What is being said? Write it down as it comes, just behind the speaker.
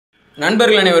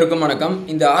நண்பர்கள் அனைவருக்கும் வணக்கம்.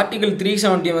 இந்த ஆர்டிகல்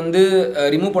 370 வந்து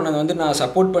ரிமூவ் பண்ணது வந்து நான்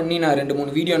சப்போர்ட் பண்ணி நான்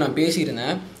 2-3 வீடியோ நான்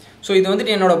பேசியிருந்தேன். ஸோ இது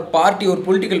வந்துட்டு என்னோட பார்ட்டி ஒரு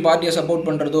பொலிட்டிக்கல் பார்ட்டியை சப்போர்ட்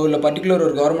பண்ணுறதோ இல்லை பர்டிகுலர்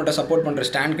ஒரு கவர்மெண்ட்டை சப்போர்ட் பண்ணுற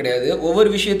ஸ்டாண்ட் கிடையாது. ஒவ்வொரு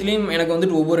விஷயத்துலையும் எனக்கு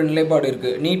வந்துட்டு ஒவ்வொரு நிலைப்பாடு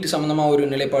இருக்குது. நீட் சம்மந்தமாக ஒரு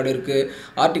நிலைப்பாடு இருக்குது.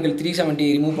 ஆர்டிகல் 370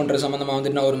 ரிமூவ் பண்ணுற சம்மந்தமாக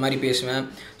வந்துட்டு நான் ஒரு மாதிரி பேசுவேன்.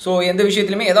 ஸோ எந்த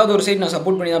விஷயத்துலையுமே ஏதாவது ஒரு சைடு நான்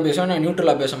சப்போர்ட் பண்ணி தான் பேசுவேன். நான்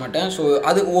நியூட்ரலாக பேச மாட்டேன். ஸோ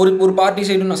அது ஒரு பார்ட்டி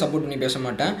சைடும் நான் சப்போர்ட் பண்ணி பேச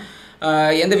மாட்டேன்,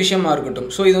 எந்த விஷயமா இருக்கட்டும்.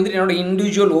 ஸோ இது வந்துட்டு என்னோட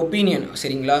இண்டிவிஜுவல் ஒப்பீனியன்,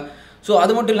 சரிங்களா? ஸோ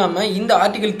அது மட்டும் இல்லாமல் இந்த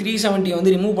ஆர்டிகல் 370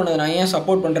 வந்து ரிமூவ் பண்ணதை நான் ஏன்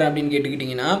சப்போர்ட் பண்ணுறேன் அப்படின்னு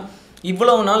கேட்டுக்கிட்டிங்கன்னா,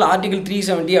 இவ்வளவு நாள் ஆர்டிகல்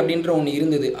 370 அப்படின்ற ஒன்று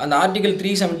இருந்தது. அந்த ஆர்டிகல்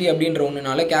 370 அப்படின்ற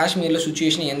ஒன்றுனால காஷ்மீரில்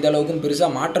சுச்சுவேஷன் எந்த அளவுக்கும்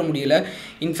பெருசாக மாற்ற முடியல.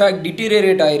 இன்ஃபேக்ட்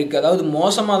டிட்டீரியரேட் ஆகிருக்கு, அதாவது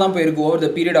மோசமாக தான் போயிருக்கு over the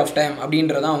period of time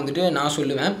அப்படின்றதான் வந்துட்டு நான்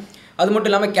சொல்லுவேன். அது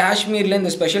மட்டும் இல்லாமல் காஷ்மீரில்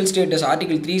இந்த ஸ்பெஷல் ஸ்டேட்டஸ்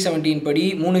ஆர்டிகல் 370 படி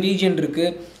 3 ரீஜன்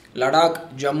இருக்குது: லடாக்,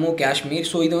 ஜம்மு, காஷ்மீர்.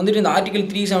 ஸோ இது வந்துட்டு இந்த ஆர்டிகல்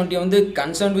 370 வந்து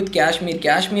கன்சர்ன் வித்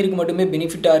காஷ்மீருக்கு மட்டுமே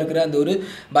பெனிஃபிட்டாக இருக்கிற அந்த ஒரு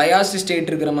பயாஸ் ஸ்டேட்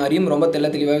இருக்கிற மாதிரியும் ரொம்ப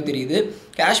தெளிவாகவே தெரியுது.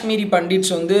 காஷ்மீரி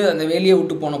பண்டிட்ஸ் வந்து அந்த வேலையை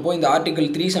விட்டு போனப்போ இந்த ஆர்டிகல்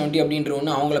 370 அப்படின்ற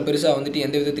ஒன்று அவங்கள பெருசாக வந்துட்டு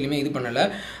எந்த விதத்துலையுமே இது பண்ணலை.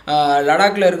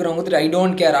 லடாக்கில் இருக்கிறவங்க வந்துட்டு ஐ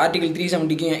டோன்ட் கேர், ஆர்டிகல்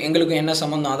 370க்கும் எங்களுக்கும் என்ன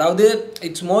சம்மந்தம், அதாவது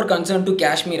it's more concern to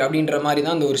Kashmir அப்படின்ற மாதிரி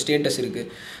தான் அந்த ஒரு ஸ்டேட்டஸ் இருக்குது.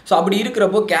 ஸோ அப்படி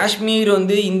இருக்கிறப்போ காஷ்மீர்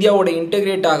வந்து இந்தியாவோட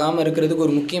இன்டெகிரேட் ஆகாமல் இருக்கிறதுக்கு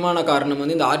ஒரு முக்கியமான காரணம்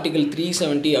வந்து இந்த ஆர்டிகல்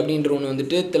 370 அப்படின்ற ஒன்று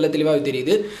வந்துட்டு தெளிவாக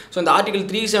தெரியுது. ஸோ இந்த ஆர்டிகல்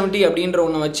 370 அப்படின்ற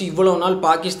ஒன்றை வச்சு இவ்வளோ நாள்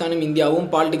பாகிஸ்தானும் இந்தியாவும்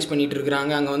பாலிடிக்ஸ் பண்ணிகிட்டு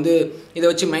இருக்கிறாங்க. அங்கே வந்து இதை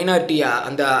வச்சு மைனாரிட்டி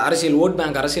அந்த அரசியல் ஓட்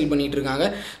பேங்க் அரசியல் பண்ணிகிட்டு இருக்காங்க.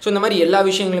 ஸோ இந்த மாதிரி எல்லா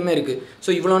விஷயங்களுமே இருக்குது. ஸோ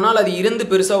இவ்வளோ நாள் அது இருந்து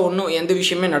பெருசாக ஒன்றும் எந்த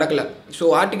விஷயமே நடக்கலை. ஸோ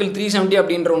ஆர்டிகல் 370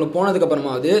 அப்படின்ற ஒன்று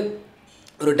போனதுக்கப்புறமாவது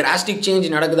ஒரு டிராஸ்டிக்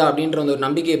சேஞ்ச் நடக்குதா அப்படின்ற ஒரு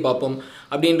நம்பிக்கையை பார்ப்போம்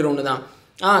அப்படின்ற ஒன்று தான்.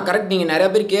 கரெக்ட். நீங்கள் நிறையா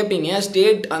பேர் கேட்பீங்க,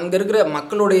 ஸ்டேட் அங்கே இருக்கிற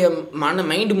மக்களுடைய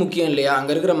மைண்டு முக்கியம் இல்லையா,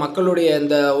 அங்கே இருக்கிற மக்களுடைய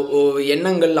இந்த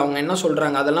எண்ணங்கள் அவங்க என்ன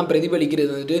சொல்கிறாங்க அதெல்லாம்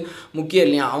பிரதிபலிக்கிறது வந்துட்டு முக்கியம்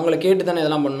இல்லையா, அவங்கள கேட்டு தானே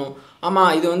இதெல்லாம் பண்ணணும்.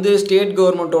 ஆமாம், இது வந்து ஸ்டேட்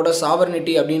கவர்மெண்ட்டோட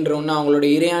சாவர்னிட்டி அப்படின்ற ஒன்று, அவங்களோட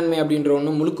இறையாண்மை அப்படின்ற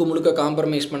ஒன்று முழுக்க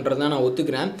காம்ப்ரமைஸ் பண்ணுறது தான் நான்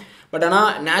ஒத்துக்கிறேன். பட் ஆனால்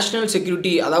நேஷ்னல்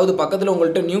செக்யூரிட்டி, அதாவது பக்கத்தில்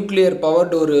உங்கள்கிட்ட நியூக்ளியர்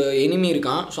பவர்டு ஒரு எனிமி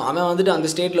இருக்கான். ஸோ அவன் வந்துட்டு அந்த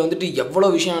ஸ்டேட்டில் வந்துட்டு எவ்வளோ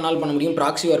விஷயம் வேணாலும் பண்ண முடியும்,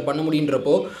 ப்ராக்ஸி வார் பண்ண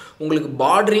முடியுன்றப்போ உங்களுக்கு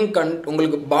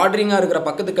பார்டரிங்காக இருக்கிற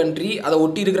பக்கத்து கண்ட்ரி, அதை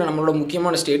ஒட்டி இருக்கிற நம்மளோட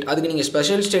முக்கியமான ஸ்டேட், அதுக்கு நீங்கள்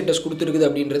ஸ்பெஷல் ஸ்டேட்டஸ் கொடுத்துருக்குது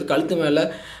அப்படின்றது கழுத்து மேலே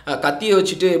கத்தியை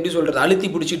வச்சுட்டு எப்படி சொல்கிறது அழுத்தி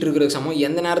பிடிச்சிட்டு இருக்கிற சமம்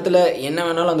எந்த நேரத்தில் என்ன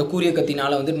வேணாலும் அந்த கூரிய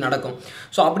கத்தினால் வந்துட்டு நடக்கும்.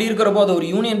 ஸோ அப்படி இருக்கிறப்போ அது ஒரு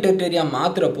யூனியன் டெரிட்டரியாக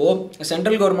மாற்றுறப்போ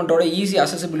சென்ட்ரல் கவர்மெண்ட்டோட ஈஸி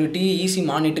அசசிபிலிட்டி, ஈஸி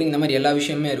மானிட்டரிங், இந்த மாதிரி எல்லா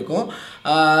விஷயமே இருக்கும்.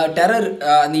 டெரர்,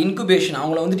 அந்த இன்குபேஷன்,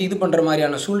 அவங்கள வந்துட்டு இது பண்ணுற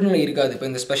மாதிரியான சூழ்நிலை இருக்காது. இப்போ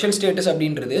இந்த ஸ்பெஷல் ஸ்டேட்டஸ்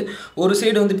அப்படின்றது ஒரு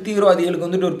சைடு வந்துட்டு தீவிரவாதிகளுக்கு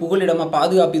வந்துட்டு ஒரு புகலிடமாக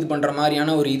பாதுகாப்பு இது பண்ணுற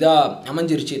மாதிரியான ஒரு இதாக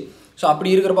அமைஞ்சிருச்சு. ஸோ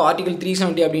அப்படி இருக்கிறப்போ ஆர்டிகல்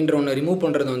 370 அப்படின்ற ஒன்று ரிமூவ்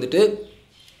பண்ணுறது வந்துட்டு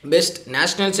best,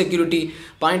 national security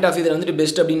point of இதில் வந்துட்டு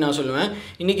பெஸ்ட் அப்படின்னு நான் சொல்லுவேன்.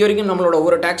 இன்றைக்கி வரைக்கும் நம்மளோட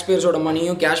ஒரு டேக்ஸ் பேர்ஸோட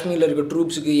மணியும் காஷ்மீரில் இருக்க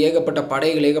ட்ரூப்ஸுக்கு ஏகப்பட்ட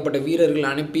படைகள், ஏகப்பட்ட வீரர்கள்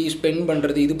அனுப்பி ஸ்பெண்ட்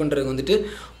பண்ணுறது, இது பண்ணுறது வந்துட்டு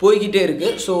போய்கிட்டே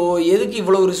இருக்குது. ஸோ எதுக்கு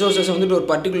இவ்வளோ ரிசோர்ஸஸ் வந்துட்டு ஒரு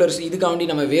பர்டிகுலர் இதுக்காண்டி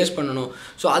நம்ம வேஸ்ட் பண்ணணும்?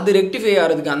 ஸோ அது ரெக்டிஃபை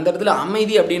ஆகிறதுக்கு அந்த இடத்துல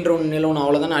அமைதி அப்படின்ற ஒன்று நிலவணும்,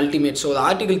 அவ்வளோதானே அல்டிமேட். ஸோ அது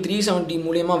ஆர்டிகல் 370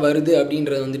 மூலியமாக வருது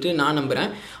அப்படின்றது வந்துட்டு நான்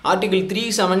நம்புகிறேன். ஆர்டிகல்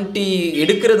 370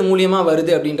 எடுக்கிறது மூலியமாக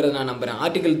வருது அப்படின்றத நான் நம்புகிறேன்.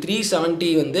 ஆர்டிகல்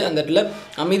 370 வந்து அந்த இடத்துல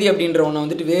அமைதி அப்படின்ற ஒன்றை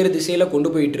வந்துட்டு வேறு திசையில் கொண்டு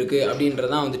போயிட்டுருக்கு அப்படின்றதான்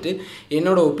வந்துட்டு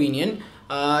என்னோட ஒப்பீனியன்.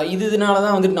 இதனால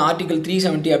தான் வந்துட்டு நான் ஆர்டிகல்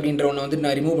 370 அப்படின்ற ஒன்று வந்துட்டு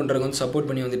நான் ரிமூவ் பண்ணுறதுக்கு வந்து சப்போர்ட்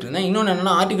பண்ணி வந்துட்டு இருந்தேன். இன்னொன்று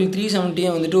என்னென்னா, ஆர்டிகல் 370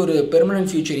 வந்துட்டு ஒரு பெர்மனன்ட்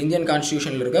ஃபியூச்சர், இந்தியன்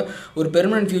கான்ஸ்டியூஷனில் இருக்க ஒரு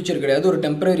பெர்மனன்ட் ஃபியூச்சர் கிடையாது, ஒரு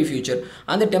டெம்பரரி ஃபியூச்சர்.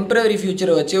 அந்த டெம்பரரி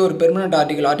ஃபியூச்சரை வச்சு ஒரு பெர்மனன்ட்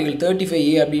ஆர்டிகல்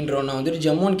 35A அப்படின்ற ஒன்று வந்துட்டு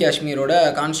ஜம்மு அண்ட் காஷ்மீரோட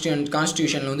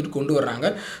கான்ஸ்டியூஷனில் வந்துட்டு கொண்டு வர்றாங்க.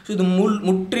 ஸோ இது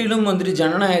முற்றிலும் வந்துட்டு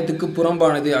ஜனநாயகத்துக்கு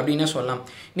புறம்பானது அப்படின்னே சொல்லலாம்.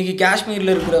 இன்றைக்கி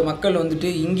காஷ்மீரில் இருக்கிற மக்கள்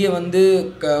வந்துட்டு இங்கே வந்து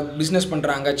பிஸ்னஸ்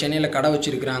பண்ணுறாங்க, சென்னையில் கடை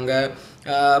வச்சுருக்கிறாங்க,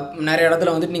 நிறைய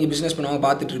இடத்துல வந்துட்டு நீங்கள் பிஸ்னஸ் பண்ணுவாங்க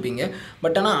பார்த்துட்ருப்பீங்க.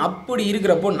 பட் ஆனால் அப்படி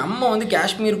இருக்கிறப்போ நம்ம வந்து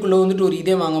காஷ்மீருக்குள்ளே வந்துட்டு ஒரு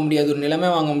இதே வாங்க முடியாது, ஒரு நிலமே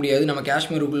வாங்க முடியாது, நம்ம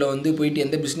காஷ்மீருக்குள்ளே வந்து போயிட்டு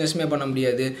எந்த பிஸ்னஸுமே பண்ண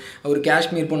முடியாது, ஒரு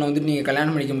காஷ்மீர் பொண்ணை வந்துட்டு நீங்கள்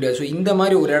கல்யாணம் பண்ணிக்க முடியாது. ஸோ இந்த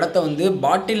மாதிரி ஒரு இடத்த வந்து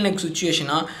பாட்டில் நெக்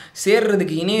சுச்சுவேஷனாக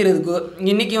சேர்றதுக்கு, இணையிறதுக்கு,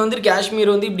 இன்றைக்கி வந்துட்டு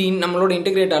காஷ்மீர் வந்து இப்படி நம்மளோட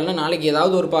இன்டெகிரேட் ஆகலாம், நாளைக்கு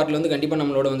ஏதாவது ஒரு பார்ட்டில் வந்து கண்டிப்பாக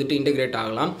நம்மளோட வந்துட்டு இன்டெகிரேட்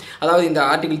ஆகலாம். அதாவது இந்த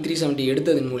ஆர்டிகல் 370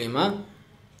 எடுத்ததன் மூலயமா.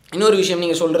 இன்னொரு விஷயம்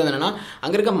நீங்கள் சொல்கிறது என்னென்னா,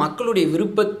 அங்கே இருக்க மக்களுடைய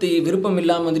விருப்பம்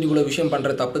இல்லாமல் வந்துட்டு இவ்வளோ விஷயம்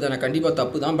பண்ணுற தப்பு தானே, கண்டிப்பாக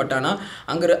தப்பு தான். பட் ஆனால்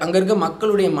அங்கே இருக்க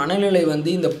மக்களுடைய மனநிலை வந்து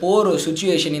இந்த போர்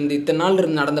சுச்சுவேஷன், இந்த இத்தனை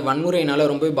நாள் நடந்த வன்முறையினால்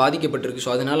ரொம்ப பாதிக்கப்பட்டிருக்கு.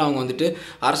 ஸோ அதனால் அவங்க வந்துட்டு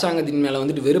அரசாங்கத்தின் மேலே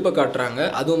வந்துட்டு வெறுப்பை காட்டுறாங்க,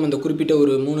 அதுவும் அந்த குறிப்பிட்ட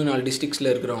ஒரு 3-4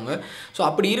 டிஸ்ட்ரிக்ஸில் இருக்கிறவங்க. ஸோ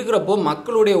அப்படி இருக்கிறப்போ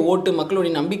மக்களுடைய ஓட்டு,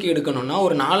 மக்களுடைய நம்பிக்கை எடுக்கணும்னா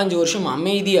ஒரு 4-5 வருஷம்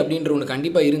அமைதி அப்படின்ற ஒன்று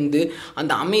கண்டிப்பாக இருந்து,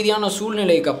 அந்த அமைதியான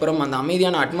சூழ்நிலைக்கு அப்புறம், அந்த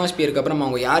அமைதியான அட்மாஸ்பியருக்கு அப்புறம்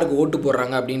அவங்க யாருக்கு ஓட்டு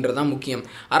போடுறாங்க அப்படின்றதான் முக்கியம்.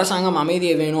 அரசாங்கம் அமைதி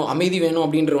வேணும்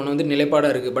அப்படின்ற ஒன்று வந்து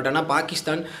நிலைப்பாடாக இருக்குது. பட் ஆனால்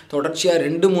பாகிஸ்தான் தொடர்ச்சியாக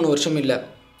 2-3 வருஷம் இல்லை,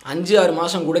 5-6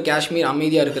 மாதம் கூட காஷ்மீர்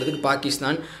அமைதியாக இருக்கிறதுக்கு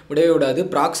பாகிஸ்தான் விடவே விடாது.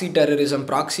 ப்ராக்ஸி டெரரிசம்,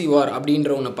 ப்ராக்ஸி வார்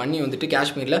அப்படின்ற ஒன்று பண்ணி வந்துட்டு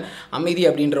காஷ்மீரில் அமைதி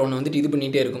அப்படின்ற ஒன்று வந்துட்டு இது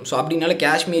பண்ணிகிட்டே இருக்கும். ஸோ அப்படின்னால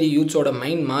காஷ்மீரி யூத்ஸோட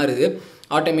மைண்ட் மாறுது.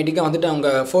 ஆட்டோமேட்டிக்காக வந்துட்டு அவங்க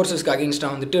ஃபோர்ஸஸ்க்கு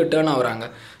அகெயின்ஸ்டாக வந்துட்டு டேர்ன் ஆகுறாங்க.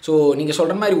 ஸோ நீங்கள்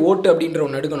சொல்கிற மாதிரி ஓட்டு அப்படின்ற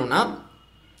ஒன்று எடுக்கணும்னா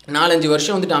 4-5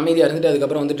 வருஷம் வந்துட்டு அமைதியாக இருந்துட்டு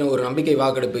அதுக்கப்புறம் வந்துட்டு ஒரு நம்பிக்கை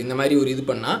வாக்கெடுப்பு இந்த மாதிரி ஒரு இது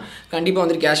பண்ணால் கண்டிப்பாக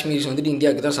வந்துட்டு காஷ்மீர்ஸ் வந்துட்டு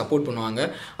இந்தியாவுக்கு தான் சப்போர்ட் பண்ணுவாங்க.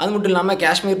 அது மட்டும் இல்லாமல்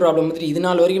காஷ்மீர் ப்ராப்ளம் வந்துட்டு இது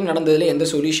நாள் வரைக்கும் நடந்ததில் எந்த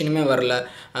சொல்யூஷனுமே வரல.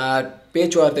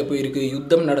 பேச்சுவார்த்தை போயிருக்கு,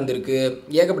 யுத்தம் நடந்திருக்கு,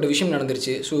 ஏகப்பட்ட விஷயம்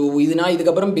நடந்துருச்சு. ஸோ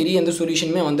இதுக்கப்புறம் பெரிய எந்த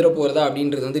சொல்யூஷனுமே வந்துட போகிறதா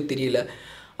அப்படின்றது வந்து தெரியல.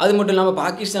 அது மட்டும் இல்லாமல்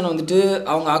பாகிஸ்தான் வந்துட்டு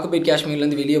அவங்க ஆக்குபைட்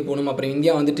காஷ்மீர்லேருந்து வெளியே போகணும், அப்புறம்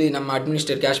இந்தியா வந்துட்டு நம்ம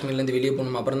அட்மினிஸ்ட்ரேட் காஷ்மீர்லேருந்து வெளியே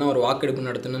போகணும், அப்புறம் தான் ஒரு வாக்கெடுப்பு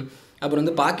நடத்தணும். அப்புறம்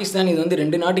வந்து பாகிஸ்தான் இது வந்து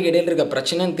 2 நாட்டுக்கு இடையில் இருக்க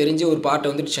பிரச்சனைன்னு தெரிஞ்சு ஒரு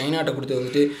பார்ட்டை வந்துட்டு சைனாட்ட கொடுத்து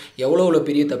வந்துட்டு எவ்வளோ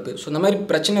பெரிய தப்பு. ஸோ இந்த மாதிரி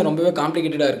பிரச்சனை ரொம்பவே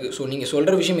காம்ப்ளிகேட்டடாக இருக்குது. ஸோ நீங்கள்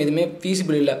சொல்கிற விஷயம் எதுவுமே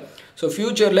ஃபீஸிபிள் இல்லை. ஸோ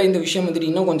ஃப்யூச்சரில் இந்த விஷயம் வந்துட்டு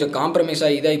இன்னும் கொஞ்சம்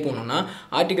காம்ப்ரமைஸாக இதாகி போகணுன்னா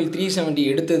Article 370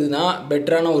 எடுத்தது தான்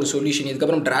பெட்டரான ஒரு சொல்யூஷன்.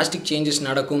 இதுக்கப்புறம் டிராஸ்டிக் சேஞ்சஸ்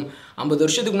நடக்கும். 50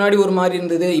 வருஷத்துக்கு முன்னாடி ஒரு மாதிரி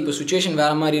இருந்தது, இப்போ சுச்சுவேஷன்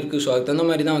வேறு மாதிரி இருக்குது. ஸோ அதுக்கு தகுந்த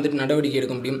மாதிரி தான் வந்துட்டு நடவடிக்கை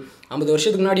எடுக்க முடியும். 50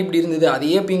 வருஷத்துக்கு முன்னாடி இப்படி இருந்தது,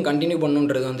 அதையே எப்பயும் கண்டினியூ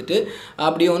பண்ணுன்றது வந்துட்டு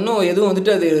அப்படி ஒன்றும் எதுவும்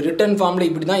வந்துட்டு அது ரிட்டன் ஃபார்மில்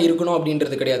இப்படி தான் இருக்கணும்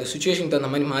அப்படின்றது கிடையாது. சுச்சுவேஷனுக்கு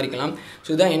தகுந்த மாதிரி மாறிக்கலாம். ஸோ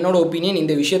இதுதான் என்னோட ஒப்பீனியன்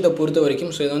இந்த விஷயத்தை பொறுத்த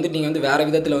வரைக்கும். ஸோ இதை வந்துட்டு நீங்கள் வந்து வேறு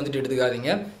விதத்தில் வந்துட்டு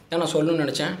எடுத்துக்காதீங்க. தான் நான் சொல்லணும்னு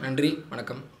நினச்சேன். நன்றி,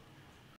 வணக்கம்.